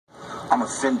I'm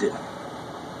offended.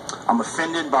 I'm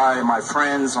offended by my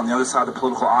friends on the other side of the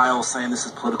political aisle saying this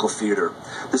is political theater.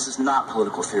 This is not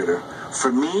political theater.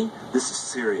 For me, this is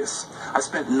serious. I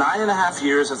spent 9.5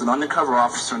 years as an undercover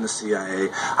officer in the CIA.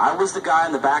 I was the guy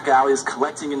in the back alleys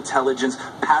collecting intelligence,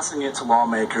 passing it to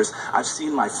lawmakers. I've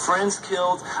seen my friends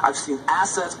killed. I've seen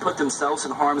assets put themselves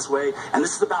in harm's way. And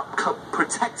this is about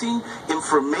protecting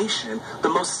information, the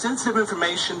most sensitive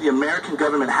information the American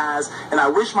government has. And I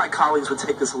wish my colleagues would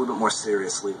take this a little bit more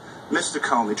seriously. Mr.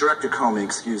 Comey, Director Comey,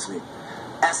 excuse me.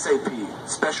 SAP,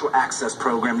 Special Access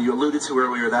Program, you alluded to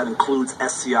earlier, that includes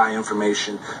SCI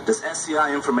information. Does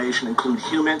SCI information include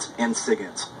HUMINT and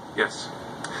SIGINT? Yes.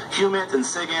 HUMINT and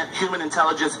SIGINT, human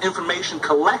intelligence, information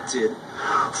collected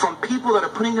from people that are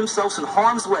putting themselves in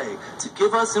harm's way to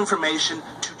give us information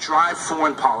to drive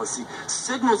foreign policy.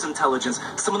 Signals intelligence,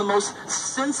 some of the most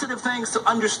sensitive things to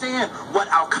understand what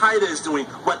Al-Qaeda is doing,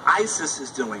 what ISIS is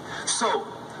doing. So,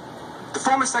 the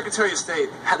former Secretary of State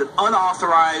had an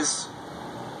unauthorized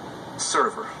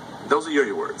server, those are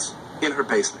your words, in her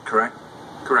basement, correct?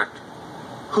 Correct.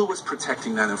 Who was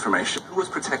protecting that information? Who was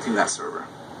protecting that server?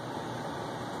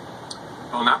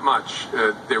 Well, not much.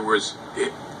 There was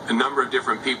a number of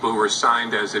different people who were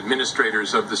assigned as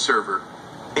administrators of the server.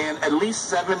 And at least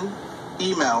 7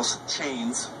 emails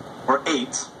chains, or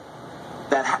 8,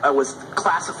 that was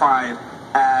classified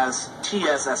as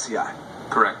TSSCI.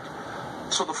 Correct.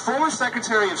 So the former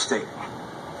Secretary of State,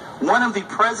 one of the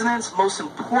president's most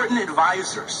important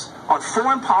advisors on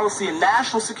foreign policy and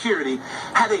national security,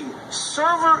 had a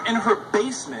server in her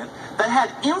basement that had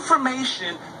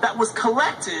information that was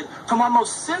collected from our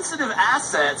most sensitive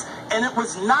assets, and it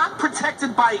was not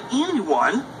protected by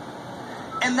anyone,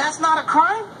 and that's not a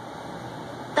crime?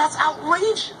 That's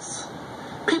outrageous.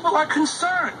 People are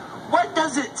concerned. What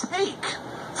does it take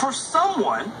for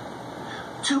someone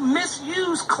to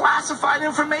misuse classified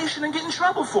information and get in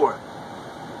trouble for it?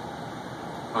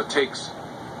 Well, it takes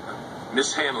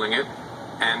mishandling it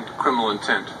and criminal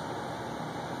intent.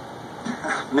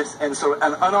 And so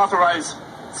an unauthorized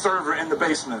server in the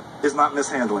basement is not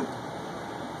mishandling?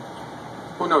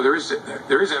 Well, no, there is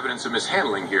evidence of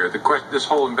mishandling here. This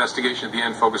whole investigation at the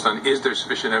end focused on, is there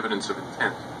sufficient evidence of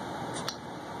intent?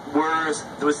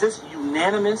 Was this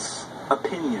unanimous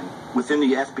opinion within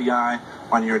the FBI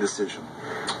on your decision?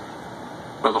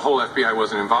 Well, the whole FBI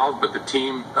wasn't involved, but the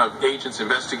team of agents,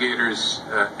 investigators,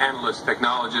 analysts,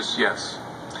 technologists, yes.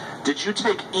 Did you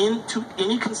take into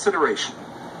any consideration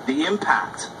the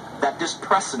impact that this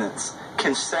precedence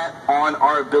can set on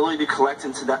our ability to collect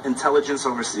intelligence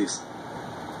overseas?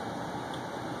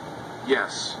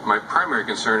 Yes. My primary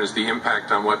concern is the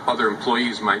impact on what other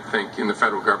employees might think in the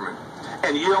federal government.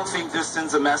 And you don't think this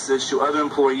sends a message to other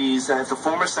employees that if the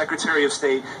former Secretary of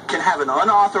State can have an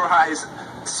unauthorized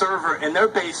server in their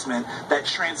basement that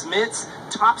transmits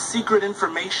top secret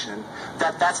information,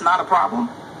 that's not a problem?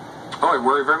 Oh, I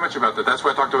worry very much about that. That's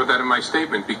why I talked about that in my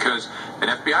statement, because an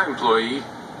FBI employee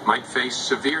might face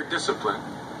severe discipline,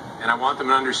 and I want them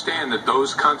to understand that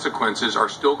those consequences are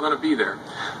still going to be there.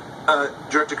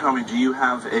 Director Comey, do you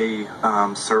have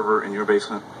a server in your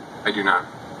basement? I do not.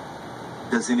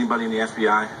 Does anybody in the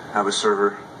FBI have a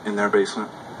server in their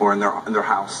basement or in their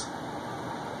house?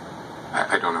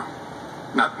 I don't know.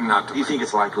 Not. Do you think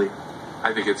it's likely?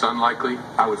 I think it's unlikely.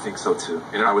 I would think so too.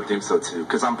 You know? I would think so too,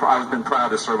 because I've been proud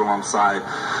to serve alongside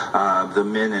the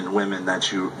men and women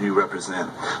that you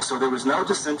represent. So there was no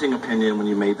dissenting opinion when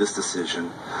you made this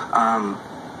decision.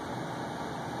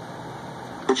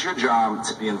 It's your job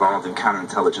to be involved in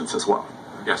counterintelligence as well.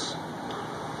 Yes.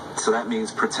 So that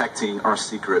means protecting our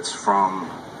secrets from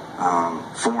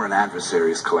foreign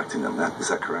adversaries collecting them. Is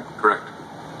that correct? Correct.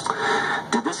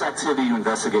 Did this activity you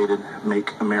investigated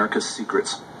make America's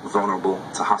secrets vulnerable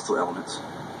to hostile elements?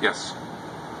 Yes.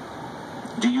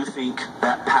 Do you think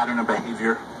that pattern of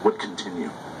behavior would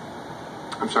continue?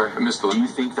 I'm sorry, I missed the Do you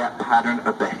think that pattern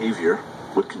of behavior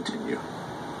would continue?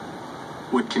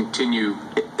 Would continue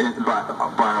by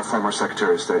our former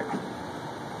Secretary of State?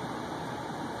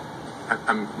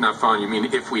 I'm not following. You mean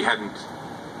if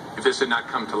this had not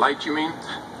come to light, you mean?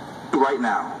 Right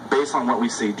now, based on what we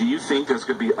see, do you think there's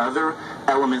going to be other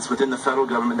elements within the federal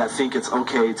government that think it's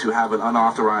okay to have an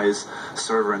unauthorized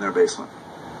server in their basement?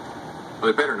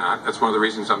 Well, they better not. That's one of the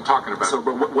reasons I'm talking about. So,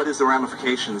 but what is the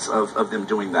ramifications of them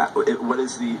doing that? How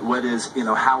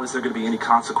is there going to be any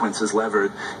consequences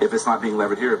levered if it's not being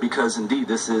levered here? Because indeed,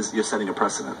 you're setting a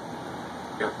precedent.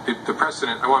 Yeah, the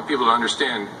precedent, I want people to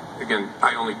understand, again,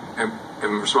 I only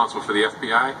am responsible for the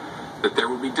FBI, that there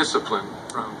will be discipline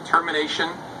from termination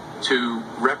to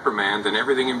reprimand and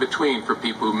everything in between for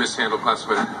people who mishandle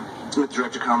classified.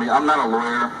 Director Comey, I'm not a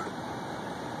lawyer.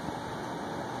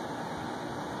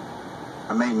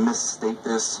 I may misstate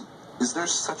this. Is there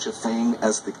such a thing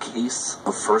as the case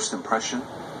of first impression?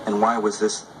 And why was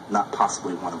this not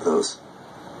possibly one of those?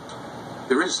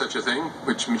 There is such a thing,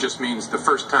 which just means the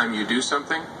first time you do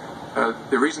something.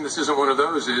 The reason this isn't one of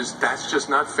those is that's just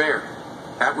not fair.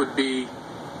 That would be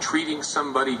treating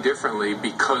somebody differently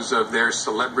because of their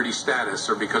celebrity status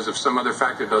or because of some other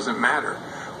factor. Doesn't matter.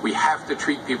 We have to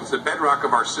treat people. It's the bedrock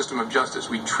of our system of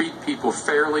justice. We treat people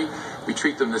fairly. We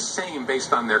treat them the same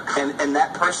based on their... And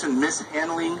that person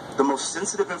mishandling the most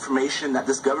sensitive information that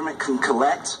this government can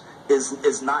collect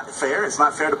is not fair? It's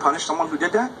not fair to punish someone who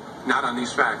did that? Not on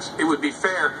these facts. It would be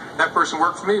fair. That person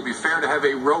worked for me. It would be fair to have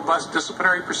a robust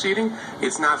disciplinary proceeding.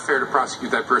 It's not fair to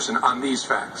prosecute that person on these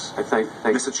facts. I thank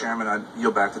Mr. Chairman, I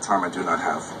yield back the time I do not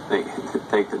have.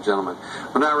 Thank the gentleman.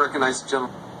 Well, now I recognize the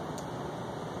gentleman.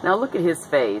 Now look at his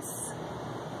face.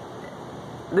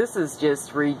 This is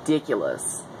just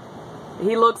ridiculous.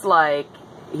 He looks like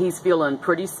he's feeling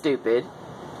pretty stupid.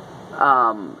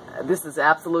 This is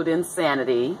absolute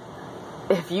insanity.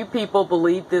 If you people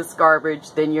believe this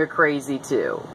garbage, then you're crazy too.